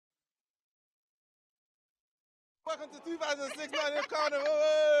Welcome to 2006 Carnival.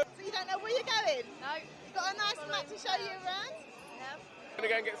 So you don't know where you're going? No. You've got a nice map to show you around? Yep. I'm going to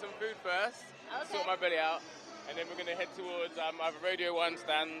go and get some food first, Okay. sort my belly out, and then we're going to head towards either Radio 1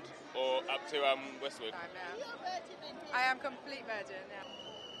 stand or up to Westwood. You're a virgin then, here. I am complete virgin, yeah.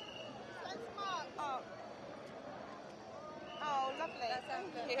 So smart. Oh, Lovely. that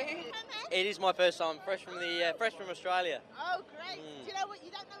sounds good. Thank you. It is my first time, fresh from Australia. Oh, great. Do you know what? You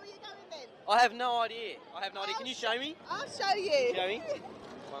don't know where you're going then? I have no idea. Can you show me? I'll show you. Show me?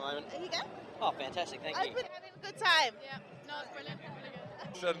 One moment. There you go. Oh, fantastic, thank I've you. been having a good time. Yeah, no, it's brilliant. Really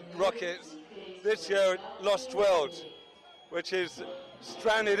good. And Rockets, this year Lost World, which is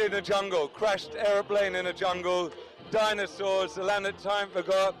stranded in a jungle, crashed aeroplane in a jungle, dinosaurs, The Land That Time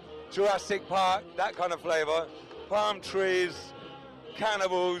Forgot, Jurassic Park, that kind of flavour, palm trees,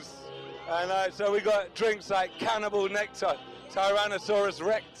 cannibals, and so we got drinks like Cannibal Nectar, Tyrannosaurus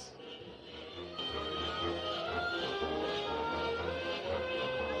Rex.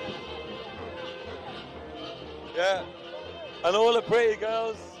 Yeah, and all the pretty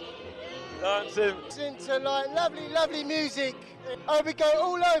girls dancing. Listen to like lovely music. Oh, we go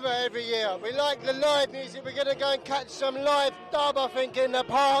all over every year. We like the live music. We're going to go and catch some live dub, I think, in the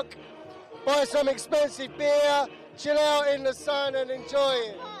park. Buy some expensive beer, chill out in the sun and enjoy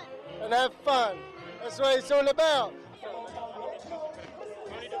it. And have fun. That's what it's all about.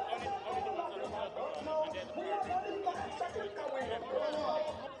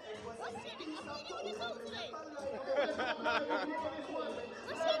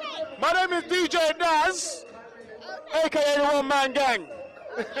 My name is DJ Daz, aka the One Man Gang.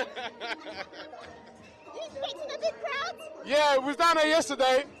 You expecting a big crowd? Yeah, we was down there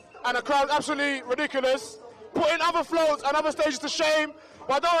yesterday, and the crowd's absolutely ridiculous. Putting other floats and other stages to shame.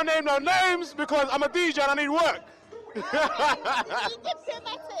 But I don't want to name no names because I'm a DJ and I need work. Are you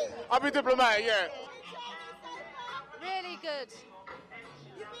diplomatic? I'll be diplomatic, yeah. Really good.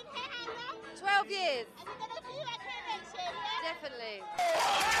 You've been here how long? 12 years. And you're going to do that here next year, yeah? Definitely.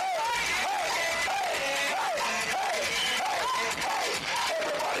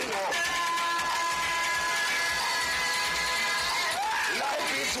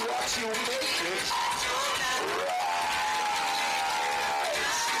 Life is what you make it.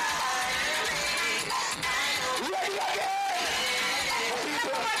 Ready again.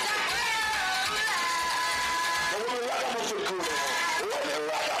 When the ragamuffin cool, when the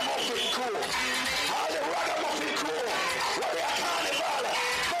ragamuffin cool, how the ragamuffin cool, when the carnival,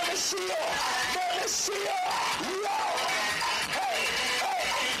 let me see you, let me see you, yo. Hey, hey,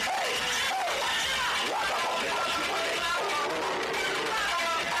 hey, hey, ragamuffin.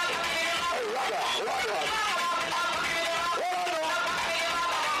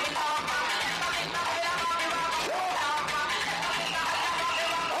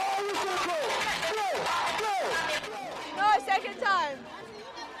 No, second time.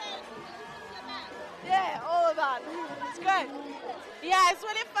 Yeah, all of that. It's great. Yeah, it's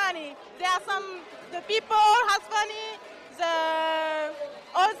really funny. There are the people has funny,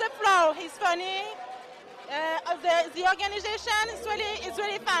 all the flow is funny, the organization is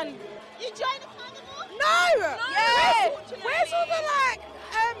really fun. You join the carnival? No! Yeah! Where's all the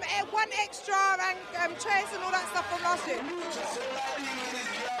one extra and chairs and all that stuff from last year?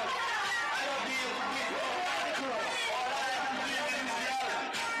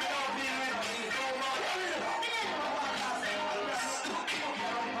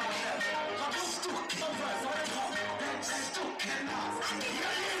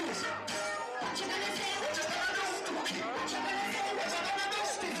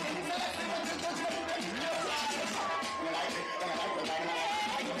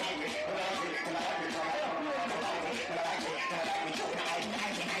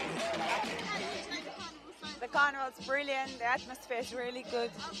 The carnival's brilliant, the atmosphere is really good.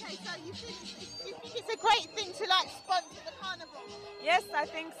 Okay, so you think it's a great thing to like sponsor the carnival? Yes, I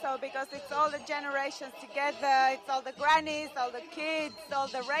think so, because it's all the generations together, it's all the grannies, all the kids, all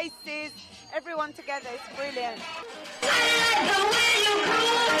the races, everyone together, it's brilliant.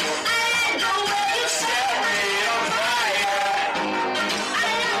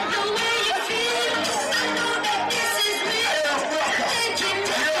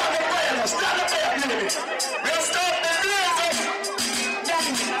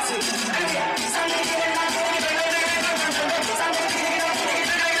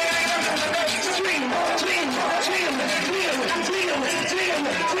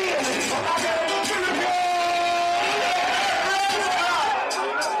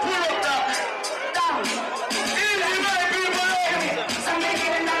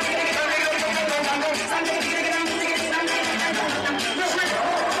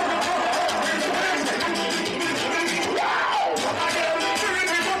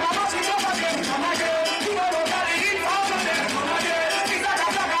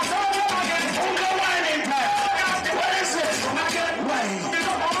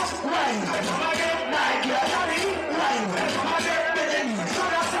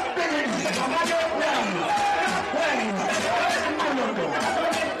 Forget them.